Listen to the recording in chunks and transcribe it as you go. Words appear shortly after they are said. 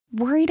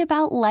Worried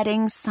about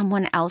letting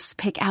someone else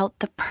pick out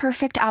the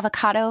perfect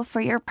avocado for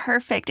your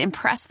perfect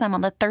impress them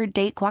on the third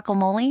date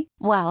guacamole?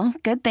 Well,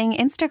 good thing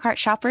Instacart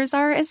shoppers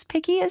are as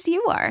picky as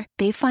you are.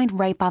 They find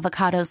ripe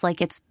avocados like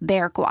it's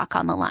their guac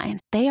on the line.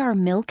 They are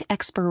milk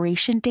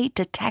expiration date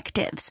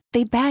detectives.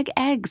 They bag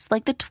eggs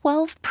like the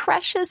 12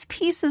 precious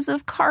pieces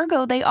of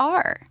cargo they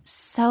are.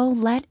 So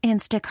let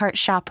Instacart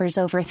shoppers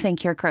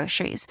overthink your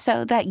groceries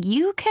so that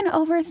you can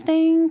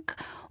overthink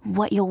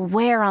what you'll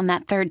wear on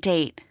that third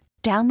date.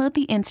 Download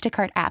the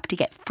Instacart app to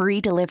get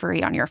free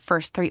delivery on your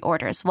first 3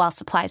 orders while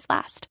supplies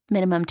last.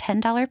 Minimum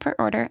 $10 per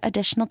order.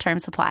 Additional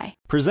terms apply.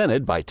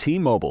 Presented by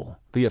T-Mobile,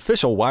 the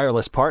official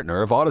wireless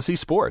partner of Odyssey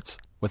Sports.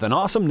 With an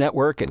awesome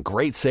network and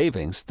great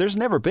savings, there's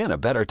never been a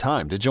better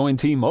time to join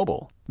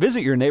T-Mobile. Visit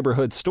your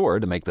neighborhood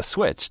store to make the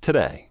switch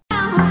today.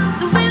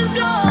 The wind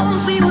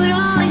blows, we would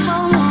only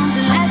hold on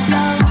to let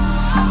go.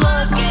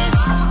 Look,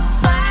 it's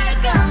fire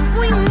gun,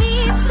 we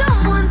need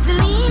someone to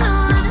lean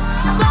on.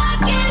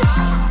 Look, it's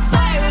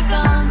fire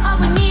gun, all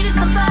we need is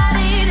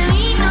somebody to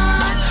lean on.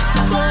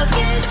 Look,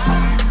 it's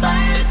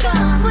fire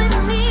gun, we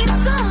need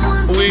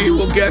someone to We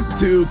will get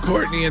to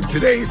Courtney and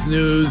today's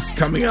news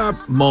coming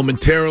up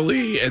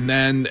momentarily, and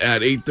then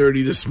at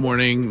 8:30 this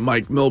morning,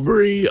 Mike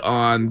Milbury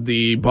on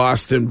the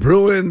Boston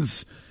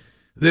Bruins.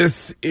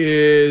 This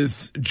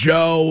is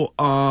Joe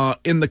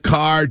in the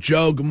car.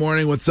 Joe, good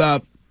morning. What's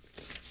up?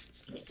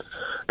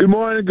 Good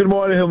morning,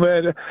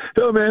 Hillman.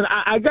 Hillman,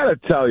 I got to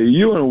tell you,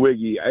 you and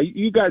Wiggy,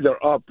 you guys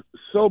are up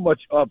so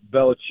much up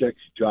Belichick's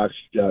jock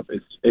stuff.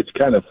 It's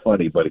kind of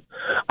funny, buddy.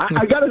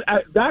 I got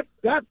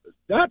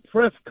that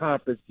press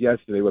conference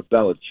yesterday with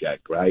Belichick,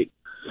 right?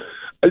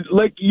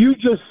 Like you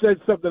just said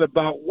something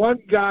about one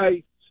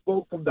guy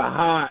spoke from the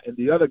heart and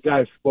the other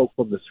guy spoke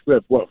from the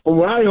script. Well, from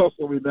what I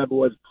also remember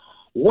was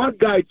one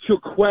guy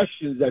took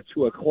questions at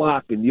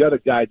 2:00 and the other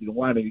guy didn't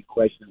want any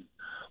questions,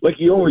 like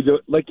he always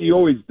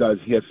does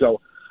here. So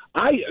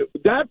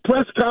that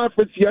press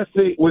conference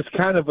yesterday was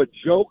kind of a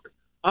joke.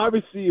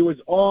 Obviously, it was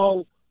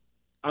all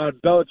on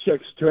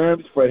Belichick's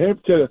terms for him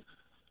to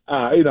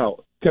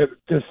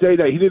say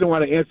that he didn't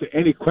want to answer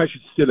any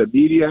questions to the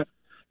media.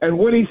 And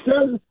when he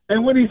says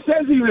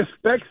he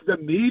respects the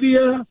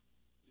media,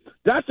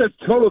 that's a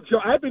total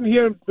joke. I've been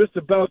hearing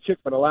Mr. Belichick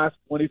for the last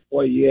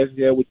 24 years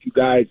here with you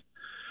guys,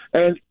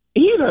 and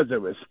he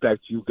doesn't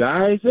respect you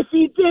guys. If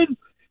he did,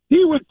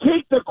 he would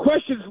take the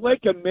questions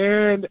like a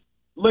man,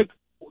 like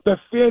the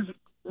fans.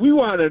 We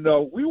wanted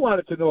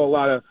to know a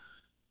lot of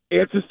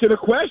answers to the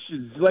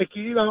questions.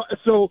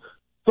 So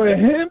for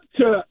him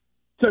to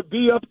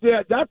be up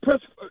there, that press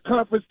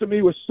conference to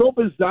me was so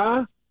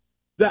bizarre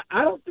that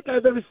I don't think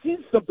I've ever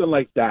seen something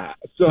like that.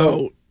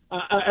 So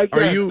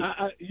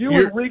you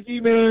and Wiggy,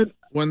 man.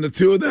 When the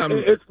two of them,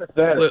 it's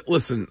pathetic.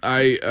 Listen,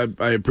 I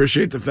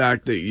appreciate the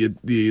fact that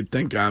you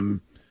think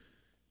I'm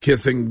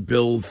kissing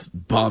Bill's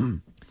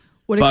bum.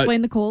 Would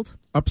explain the cold.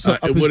 Up his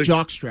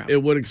jockstrap.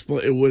 It would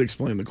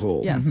explain the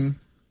cold. Yes. Mm-hmm.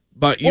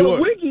 But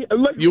Wiggy,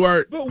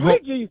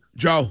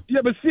 Joe.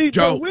 Yeah, but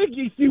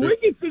Wiggy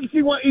thinks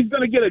he's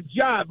going to get a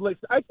job. Like,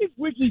 I think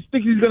Wiggy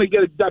thinks he's going to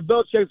get a job.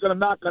 Belichick's going to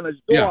knock on his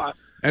door. Yeah.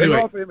 Anyway,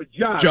 and offer him a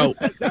job. Joe,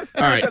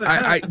 all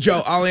right.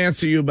 Joe, I'll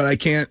answer you, but I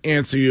can't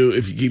answer you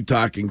if you keep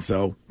talking,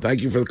 so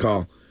thank you for the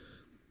call.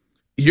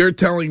 You're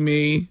telling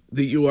me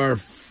that you are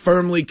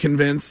firmly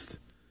convinced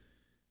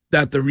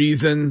that the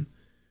reason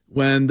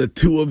when the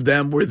two of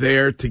them were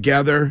there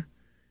together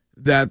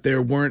that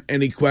there weren't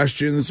any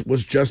questions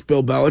was just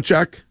Bill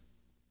Belichick?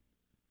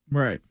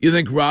 Right. You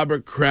think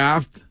Robert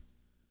Kraft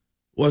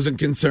wasn't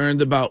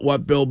concerned about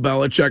what Bill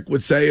Belichick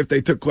would say if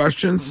they took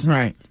questions?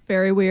 Right.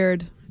 Very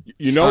weird.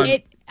 You know,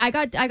 I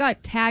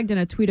got tagged in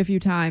a tweet a few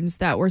times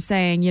that were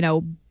saying,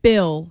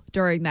 Bill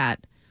during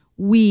that,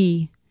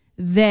 we,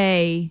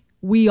 they,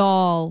 we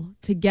all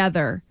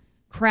together.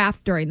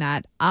 Kraft during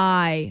that,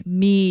 I,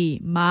 me,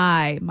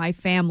 my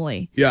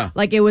family. Yeah.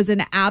 Like it was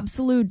an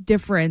absolute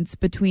difference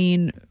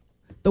between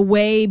the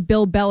way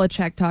Bill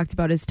Belichick talked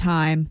about his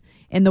time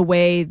and the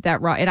way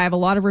that, and I have a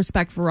lot of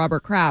respect for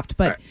Robert Kraft,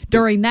 but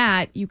during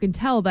that, you can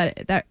tell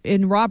that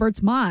in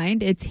Robert's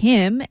mind, it's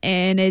him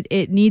and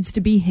it needs to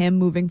be him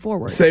moving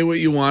forward. Say what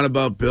you want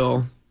about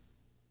Bill.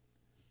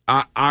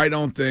 I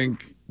don't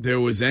think there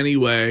was any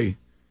way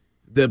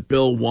that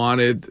Bill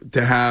wanted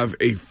to have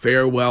a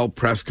farewell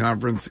press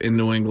conference in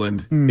New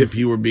England if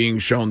he were being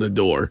shown the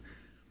door.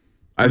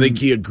 I think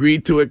he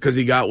agreed to it because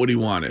he got what he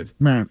wanted.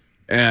 Right.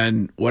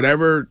 And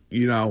whatever,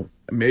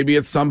 maybe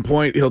at some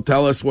point he'll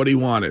tell us what he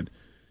wanted.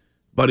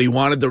 But he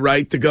wanted the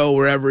right to go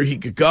wherever he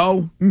could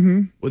go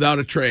without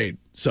a trade.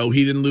 So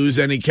he didn't lose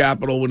any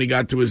capital when he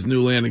got to his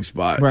new landing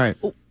spot. Right.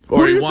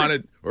 Or he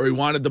wanted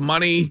the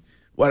money,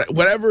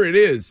 whatever it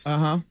is.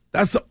 Uh-huh.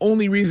 That's the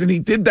only reason he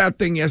did that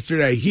thing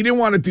yesterday. He didn't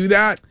want to do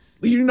that.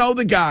 You know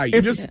the guy.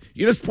 You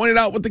just pointed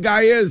out what the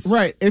guy is.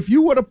 Right. If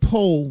you were to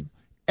poll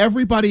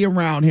everybody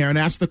around here and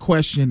ask the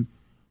question,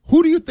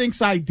 who do you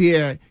think's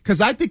idea,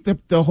 because I think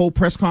the whole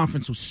press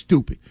conference was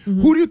stupid.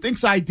 Mm-hmm. Who do you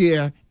think's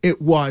idea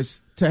it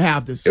was to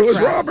have this. It was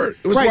Kraft. Robert.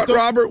 It was Right, what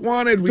Robert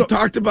wanted. We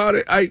talked about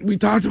it. We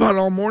talked about it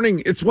all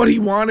morning. It's what he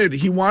wanted.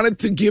 He wanted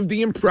to give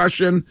the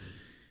impression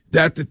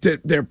that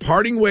they're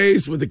parting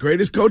ways with the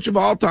greatest coach of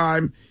all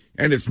time,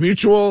 and it's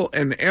mutual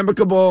and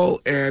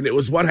amicable, and it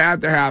was what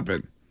had to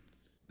happen.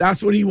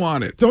 That's what he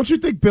wanted. Don't you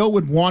think Bill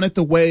would want it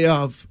the way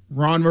of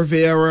Ron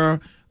Rivera,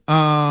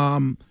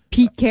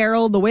 Pete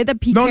Carroll, the way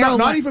that Pete No, Carroll.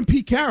 not even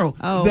Pete Carroll.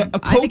 Oh, The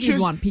I think he'd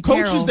want Pete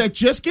coaches Carroll. that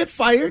just get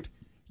fired,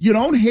 you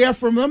don't hear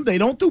from them. They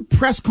don't do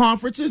press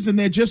conferences, and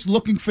they're just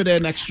looking for their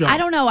next job. I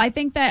don't know. I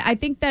think that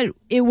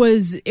it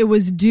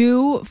was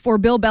due for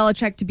Bill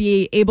Belichick to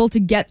be able to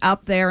get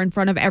up there in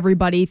front of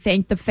everybody,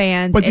 thank the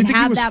fans, But do you and think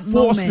he have was that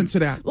forced moment. into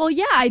that? Well,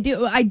 yeah, I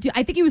do. I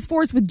think he was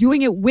forced with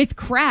doing it with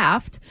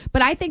Kraft,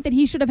 but I think that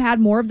he should have had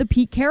more of the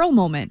Pete Carroll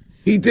moment.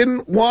 He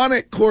didn't want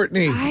it,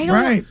 Courtney. I don't.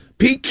 Right.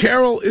 Pete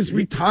Carroll is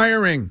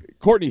retiring.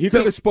 Courtney, he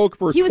could have spoke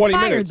for He 20 was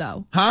fired minutes.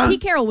 though. Huh? Pete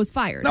Carroll was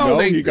fired. No,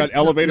 he got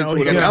elevated No, to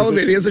he got another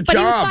elevated. He has a but job.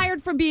 he was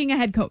fired from being a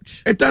head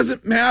coach. It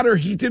doesn't matter.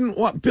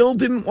 Bill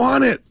didn't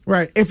want it.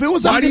 Right. If it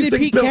was Why up do you to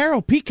think Bill?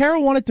 Carroll. Pete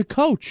Carroll wanted to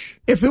coach.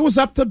 If it was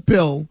up to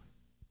Bill,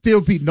 there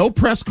would be no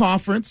press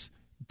conference.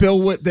 Bill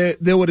would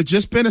there would have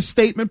just been a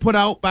statement put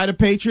out by the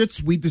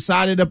Patriots. We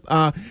decided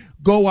to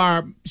go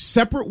our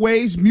separate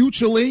ways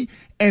mutually,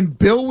 and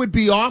Bill would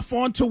be off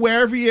on to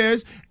wherever he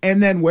is.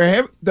 And then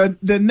wherever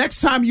the next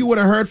time you would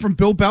have heard from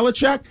Bill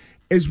Belichick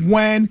is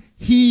when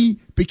he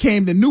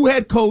became the new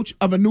head coach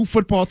of a new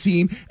football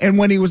team. And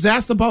when he was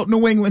asked about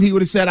New England, he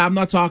would have said, "I'm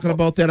not talking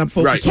about that. I'm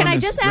focused Can on I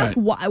this." just ask,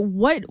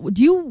 what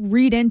do you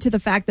read into the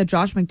fact that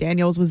Josh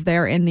McDaniels was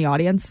there in the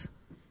audience?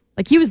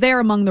 Like, he was there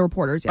among the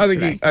reporters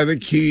yesterday. I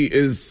think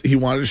he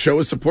wanted to show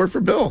his support for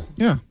Bill.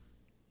 Yeah.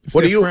 If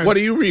What do they're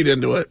friends. you read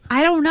into it?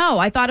 I don't know.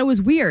 I thought it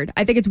was weird.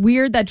 I think it's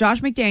weird that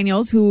Josh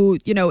McDaniels, who,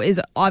 is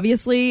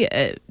obviously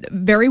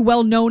very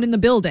well known in the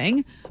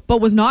building, but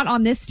was not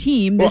on this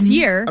team this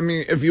year. I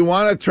mean, if you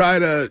want to try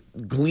to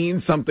glean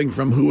something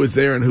from who was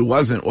there and who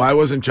wasn't, why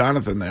wasn't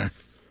Jonathan there?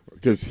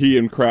 Because he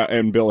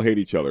and Bill hate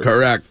each other.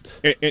 Correct.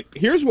 And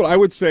here's what I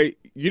would say.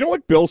 You know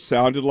what Bill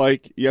sounded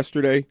like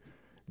yesterday?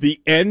 The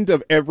end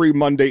of every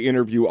Monday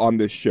interview on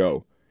this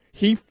show.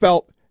 He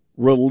felt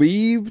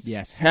relieved,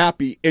 Yes.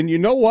 happy. And you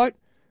know what?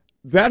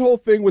 That whole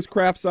thing was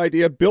Kraft's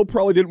idea. Bill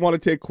probably didn't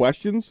want to take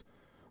questions,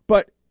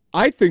 but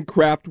I think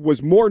Kraft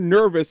was more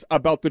nervous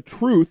about the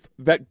truth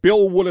that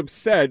Bill would have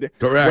said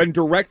Correct. when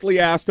directly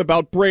asked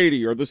about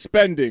Brady or the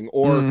spending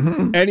or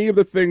any of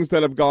the things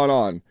that have gone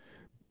on.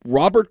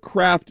 Robert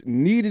Kraft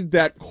needed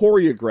that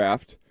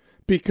choreographed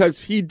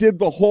because he did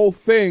the whole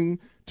thing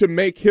to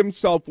make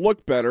himself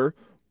look better.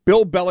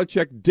 Bill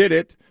Belichick did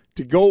it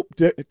to go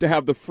to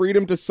have the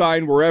freedom to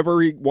sign wherever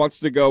he wants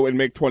to go and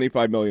make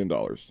 $25 million.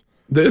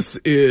 This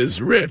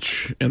is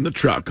Rich in the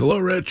truck. Hello,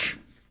 Rich.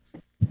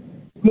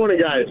 Good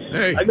morning, guys.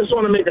 Hey. I just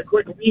want to make a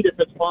quick read if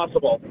it's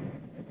possible.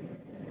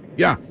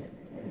 Yeah.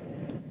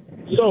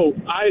 So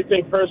I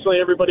think personally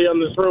everybody on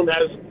this room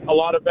has a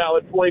lot of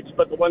valid points,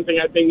 but the one thing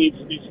I think needs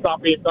to be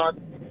stopped being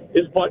done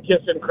is butt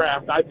kissing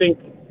Kraft. I think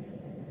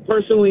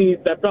personally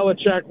that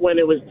Belichick, when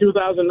it was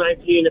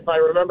 2019, if I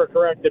remember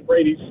correct, that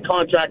Brady's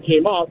contract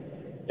came up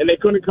and they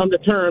couldn't come to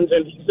terms,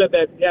 and he said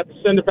that he had to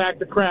send it back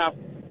to Kraft,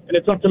 and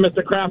it's up to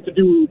Mr. Kraft to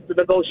do the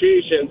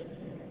negotiations.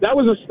 That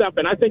was a step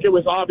in. I think it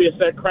was obvious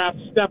that Kraft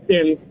stepped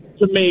in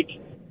to make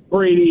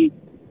Brady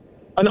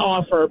an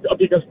offer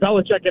because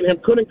Belichick and him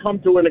couldn't come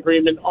to an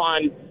agreement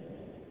on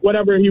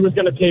whatever he was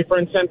going to pay for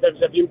incentives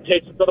if he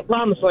takes it to the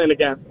promised land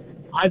again.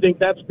 I think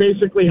that's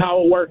basically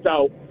how it worked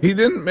out. He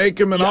didn't make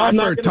him an Yeah, I'm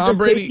not offer. gonna Tom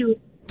just take Brady. you-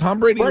 Tom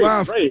Brady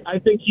left. Right. I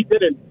think he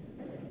didn't.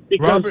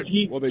 Because Robert-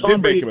 Well, they Tom did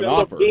make Brady him an said, "Look,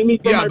 offer." pay me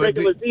for Yeah, my but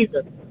regular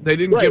season." They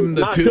didn't Right, give him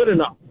the not two. good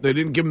enough. They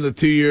didn't give him the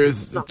 2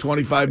 years, the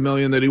 $25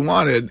 million that he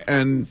wanted,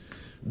 and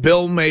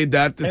Bill made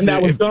that decision.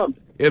 And that was dumb.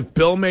 If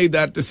Bill made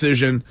that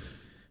decision,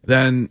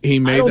 then he I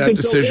made don't that think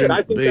Bill decision. did.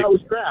 I think that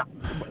was crap.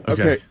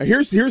 Okay.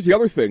 Here's the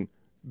other thing.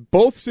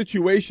 Both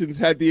situations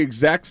had the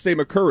exact same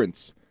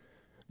occurrence.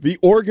 The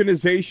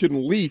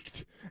organization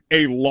leaked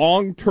a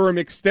long-term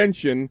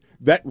extension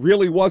that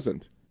really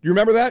wasn't. Do you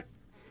remember that?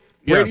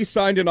 Brady Yes.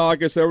 signed in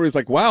August. Everybody's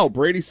like, wow,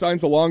 Brady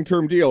signs a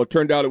long-term deal. It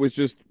turned out it was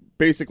just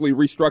basically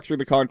restructuring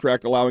the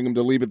contract, allowing him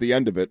to leave at the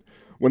end of it.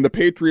 When the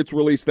Patriots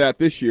released that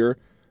this year,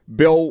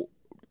 Bill...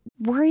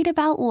 Worried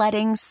about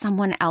letting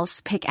someone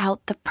else pick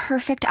out the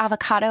perfect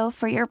avocado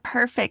for your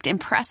perfect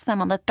impress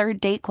them on the third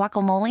date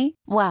guacamole?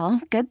 Well,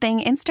 good thing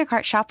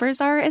Instacart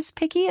shoppers are as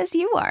picky as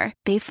you are.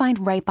 They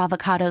find ripe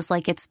avocados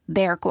like it's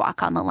their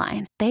guac on the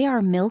line. They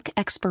are milk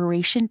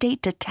expiration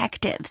date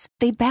detectives.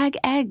 They bag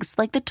eggs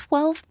like the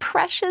 12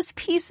 precious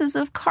pieces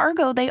of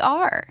cargo they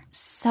are.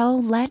 So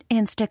let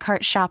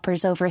Instacart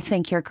shoppers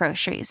overthink your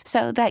groceries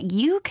so that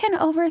you can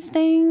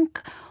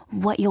overthink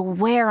what you'll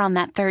wear on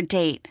that third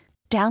date.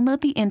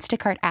 Download the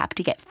Instacart app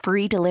to get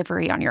free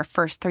delivery on your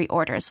first 3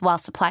 orders while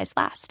supplies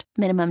last.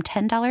 Minimum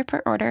 $10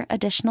 per order.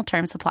 Additional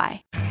terms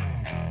apply.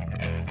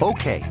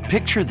 Okay,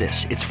 picture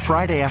this. It's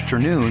Friday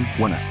afternoon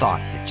when a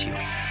thought hits you.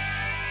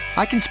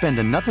 I can spend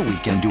another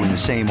weekend doing the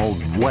same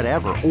old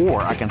whatever,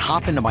 or I can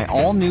hop into my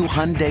all-new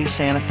Hyundai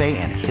Santa Fe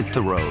and hit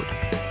the road.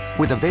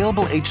 With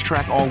available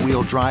H-Track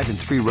all-wheel drive and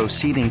 3-row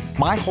seating,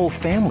 my whole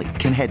family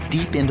can head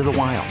deep into the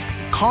wild.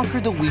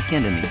 Conquer the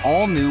weekend in the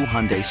all-new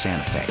Hyundai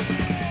Santa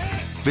Fe.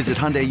 Visit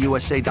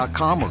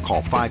HyundaiUSA.com or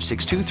call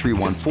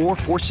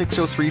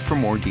 562-314-4603 for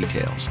more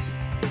details.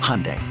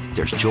 Hyundai,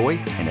 there's joy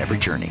in every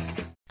journey.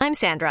 I'm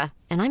Sandra,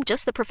 and I'm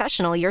just the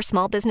professional your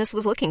small business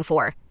was looking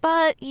for.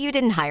 But you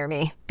didn't hire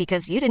me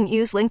because you didn't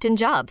use LinkedIn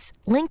Jobs.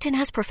 LinkedIn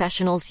has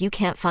professionals you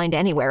can't find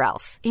anywhere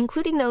else,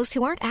 including those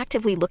who aren't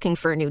actively looking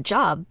for a new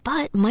job,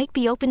 but might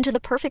be open to the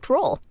perfect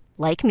role,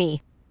 like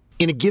me.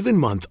 In a given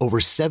month, over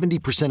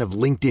 70% of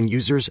LinkedIn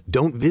users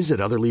don't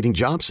visit other leading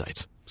job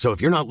sites. So if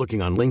you're not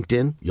looking on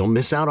LinkedIn, you'll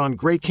miss out on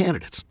great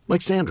candidates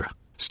like Sandra.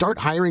 Start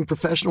hiring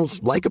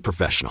professionals like a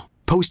professional.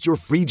 Post your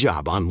free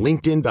job on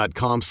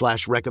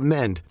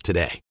linkedin.com/recommend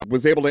today.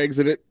 Was able to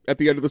exit it at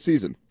the end of the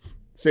season.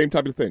 Same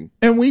type of thing.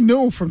 And we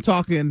knew from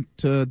talking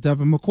to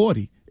Devin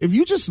McCourty, if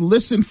you just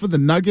listen for the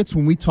nuggets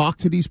when we talk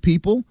to these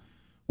people,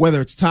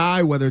 whether it's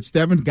Ty, whether it's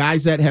Devin,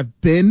 guys that have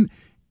been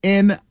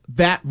in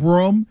that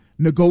room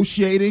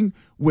negotiating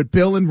with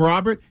Bill and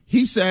Robert,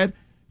 he said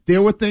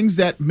there were things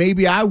that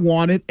maybe I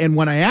wanted. And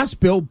when I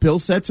asked Bill, Bill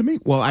said to me,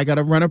 well, I got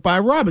to run it by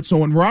Robert. So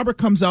when Robert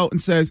comes out and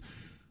says,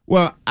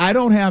 well, I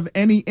don't have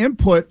any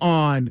input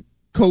on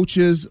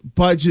coaches,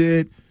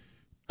 budget,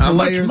 how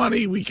players, much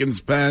money we can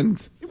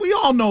spend. We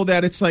all know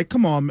that. It's like,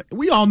 come on.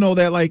 We all know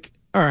that, like,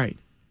 all right,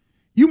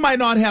 you might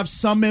not have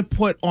some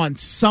input on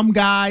some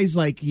guys,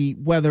 like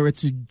whether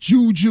it's a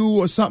Juju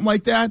or something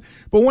like that.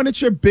 But when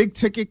it's your big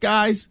ticket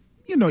guys,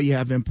 you know you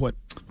have input.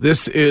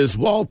 This is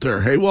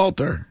Walter. Hey,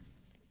 Walter.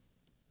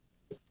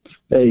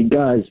 Hey,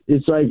 guys,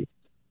 it's like,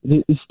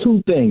 it's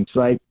two things.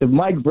 Like the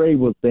Mike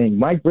Vrabel thing.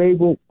 Mike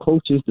Vrabel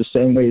coaches the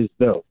same way as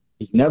Bill.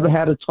 He's never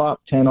had a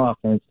top 10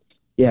 offense.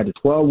 He had a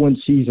 12-win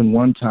season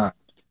one time,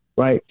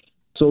 right?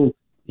 So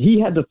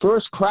he had the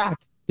first crack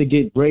to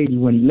get Brady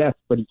when he left,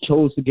 but he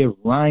chose to give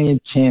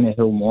Ryan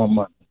Tannehill more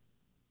money.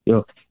 You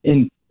know,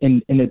 and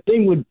the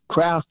thing with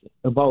Kraft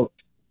about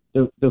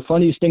the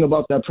funniest thing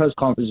about that press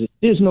conference is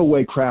there's no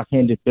way Kraft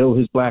handed Bill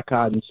his black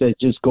card and said,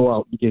 just go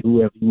out and get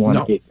whoever you want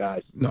to get,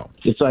 guys. No.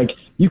 It's like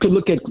you could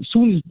look at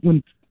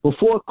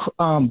before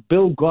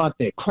Bill got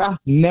there,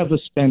 Kraft never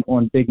spent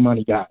on big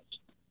money guys.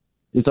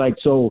 It's like,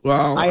 so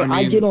well,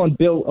 I get on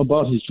Bill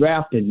about his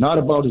drafting, not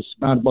about the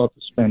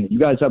spending. You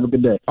guys have a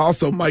good day.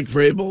 Also, Mike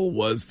Vrabel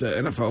was the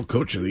NFL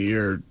Coach of the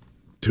Year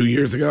 2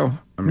 years ago.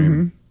 I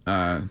mean,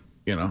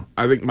 you know,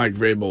 I think Mike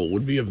Vrabel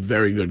would be a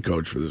very good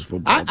coach for this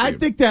football team. I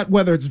think that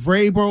whether it's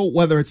Vrabel,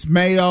 whether it's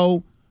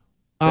Mayo.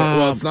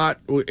 Well, it's not,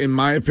 in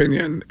my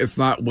opinion, it's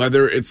not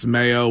whether it's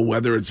Mayo,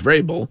 whether it's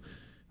Vrabel.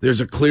 There's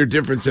a clear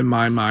difference in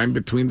my mind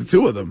between the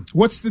two of them.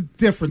 What's the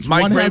difference?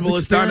 Mike Vrabel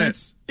has done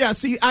it. Yeah,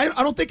 see, I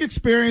don't think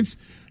experience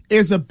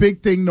is a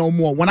big thing no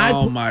more. My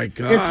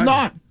God. It's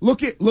not.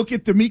 Look at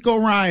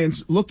DeMeco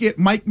Ryans. Look at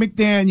Mike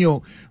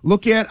McDaniel.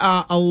 Look at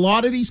a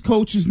lot of these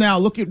coaches now.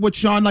 Look at what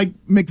Sean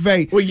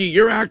McVay. Well,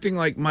 you're acting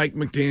like Mike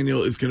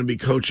McDaniel is going to be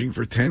coaching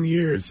for 10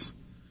 years.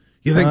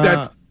 You think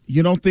that?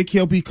 You don't think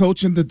he'll be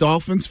coaching the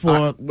Dolphins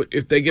for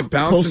if they get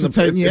bounced close to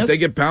 10 years? If they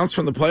get bounced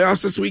from the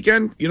playoffs this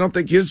weekend, you don't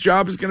think his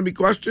job is going to be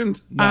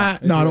questioned? No, I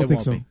don't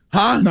think so.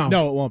 Huh?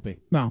 No, it won't be.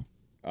 No.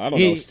 I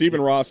don't know.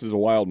 Stephen Ross is a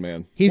wild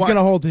man. He's going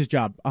to hold his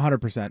job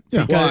 100%.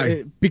 Yeah.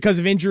 Why? Because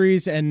of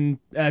injuries and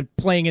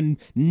playing in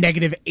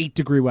negative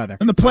 8-degree weather.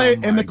 And the play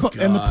and the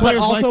players. But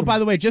also, like by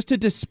the way, just to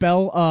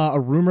dispel a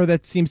rumor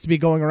that seems to be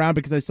going around,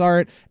 because I saw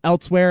it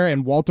elsewhere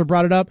and Walter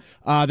brought it up,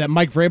 that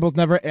Mike Vrabel's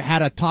never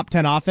had a top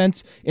 10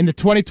 offense. In the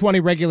 2020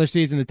 regular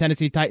season, the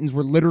Tennessee Titans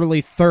were literally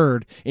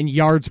third in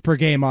yards per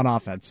game on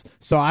offense.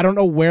 So I don't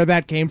know where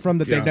that came from,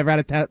 that they've never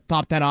had a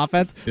top 10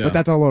 offense, but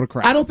that's a load of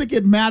crap. I don't think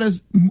it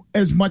matters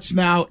as much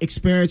now,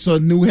 experience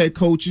on new head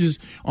coaches,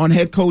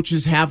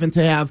 having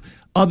to have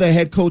other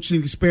head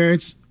coaching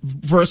experience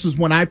versus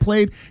when I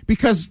played,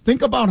 because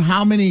think about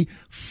how many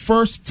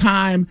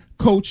first-time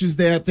coaches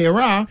that there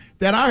are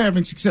that are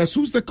having success.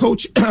 Who's the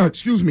coach,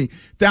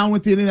 down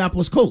with the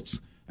Indianapolis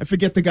Colts? I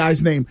forget the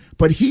guy's name,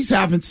 but he's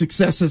having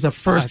success as a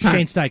first-time.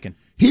 Shane Steichen.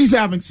 He's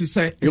having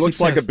success. He looks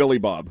like a Billy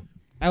Bob.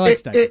 I like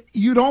Steichen.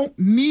 You don't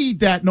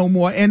need that no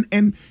more.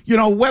 And you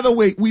know, whether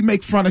we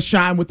make fun of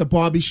Shine with the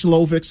Bobby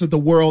Schlovics of the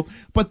world,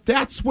 but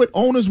that's what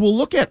owners will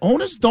look at.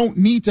 Owners don't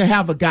need to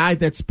have a guy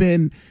that's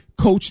been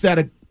coached at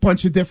a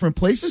bunch of different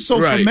places. So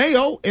for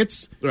Mayo,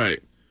 it's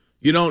right.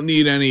 You don't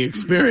need any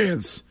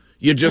experience.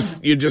 You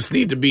just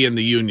need to be in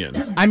the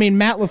union. I mean,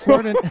 Matt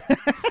LaFleur.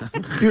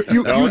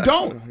 you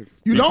don't.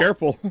 You Be don't.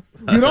 Careful.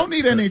 You don't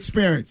need any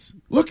experience.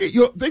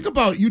 Think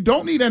about it. You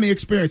don't need any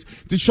experience.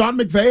 Did Sean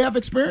McVay have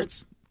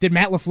experience? Did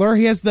Matt LaFleur?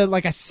 He has a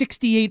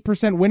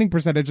 68% winning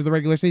percentage of the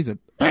regular season.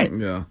 Right.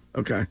 Yeah.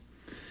 Okay.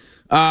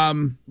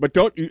 But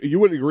you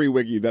would agree,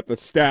 Wiggy, that the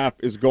staff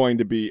is going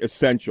to be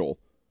essential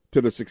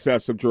to the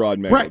success of Gerard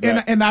Mayo. Right,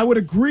 and I would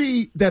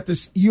agree that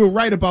you're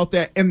right about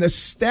that, and the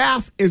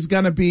staff is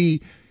going to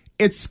be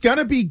it's going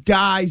to be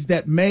guys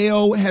that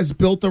Mayo has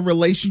built a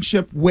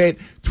relationship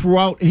with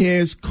throughout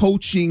his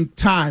coaching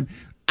time.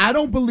 I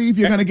don't believe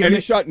you're going to get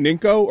any shot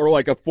Ninko or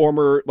like a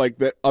former like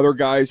the other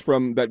guys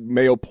from that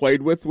Mayo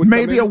played with. Would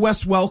maybe a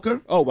Wes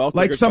Welker. Oh, Welker,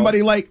 like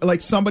somebody like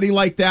somebody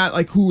like that,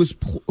 like who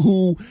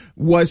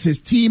was his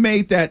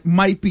teammate that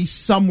might be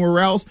somewhere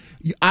else.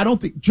 I don't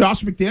think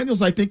Josh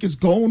McDaniels. I think is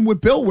going with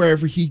Bill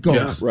wherever he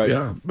goes. Yeah, right.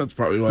 Yeah, that's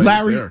probably why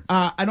Larry. he's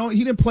there.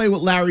 He didn't play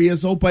with Larry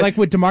Izzo, but like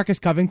would DeMarcus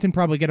Covington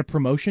probably get a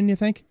promotion? You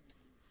think?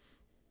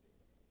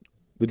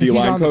 The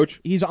D-line coach?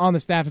 He's on the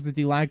staff as the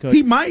D-line coach.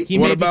 He might.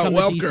 What about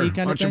Welker?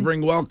 Why don't you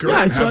bring Welker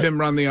and have him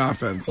run the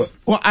offense?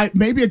 Well,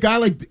 maybe a guy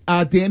like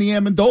Danny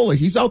Amendola.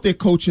 He's out there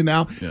coaching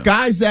now. Yeah.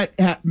 Guys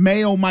that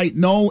Mayo might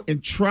know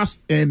and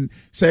trust and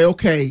say,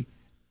 okay,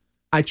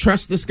 I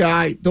trust this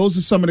guy. Those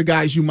are some of the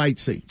guys you might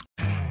see.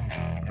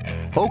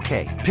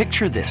 Okay,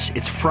 picture this.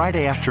 It's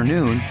Friday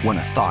afternoon when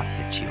a thought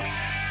hits you.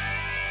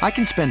 I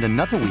can spend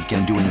another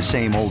weekend doing the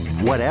same old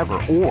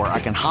whatever, or I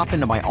can hop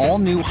into my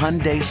all-new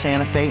Hyundai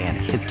Santa Fe and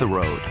hit the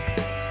road.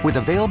 With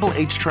available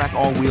H-Track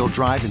all-wheel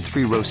drive and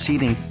 3-row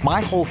seating,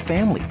 my whole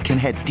family can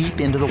head deep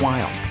into the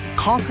wild.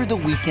 Conquer the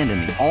weekend in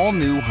the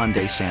all-new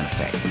Hyundai Santa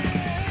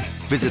Fe.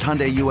 Visit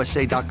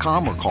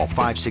HyundaiUSA.com or call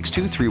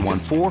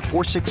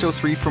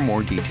 562-314-4603 for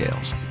more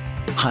details.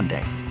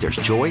 Hyundai, there's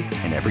joy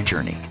in every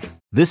journey.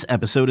 This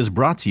episode is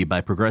brought to you by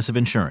Progressive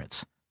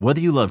Insurance.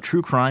 Whether you love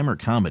true crime or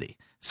comedy,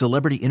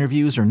 celebrity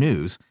interviews or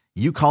news,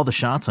 you call the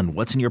shots on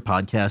what's in your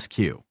podcast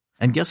queue.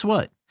 And guess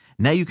what?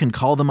 Now you can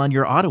call them on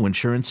your auto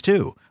insurance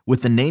too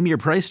with the Name Your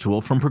Price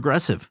tool from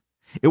Progressive.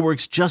 It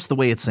works just the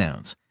way it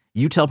sounds.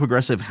 You tell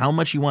Progressive how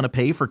much you want to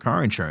pay for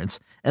car insurance,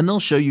 and they'll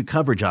show you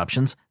coverage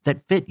options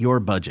that fit your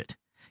budget.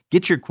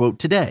 Get your quote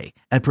today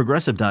at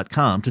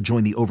Progressive.com to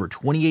join the over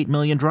 28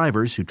 million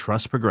drivers who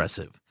trust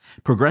Progressive.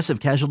 Progressive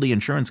Casualty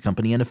Insurance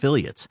Company and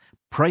Affiliates.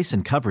 Price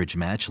and coverage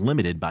match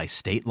limited by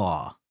state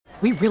law.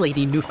 We really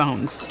need new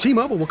phones.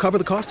 T-Mobile will cover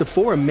the cost of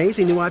 4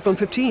 amazing new iPhone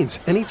 15s,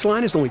 and each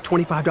line is only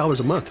 $25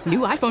 a month. New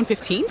iPhone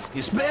 15s?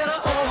 It's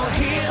better over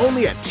here.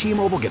 Only at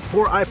T-Mobile, get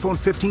 4 iPhone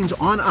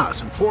 15s on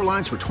us and 4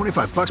 lines for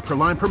 $25 per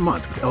line per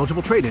month with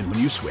eligible trade-in when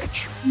you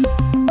switch.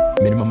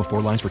 Minimum of 4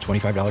 lines for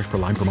 $25 per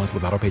line per month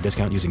with autopay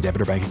discount using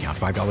debit or bank account.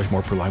 $5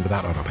 more per line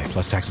without autopay,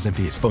 plus taxes and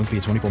fees. Phone fee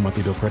at 24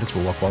 monthly bill credits for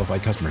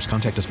well-qualified customers.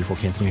 Contact us before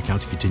canceling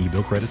account to continue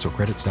bill credits or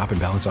credit stop and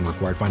balance on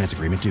required finance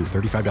agreement due.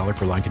 $35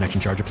 per line connection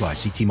charge applies.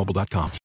 See T-Mobile.com.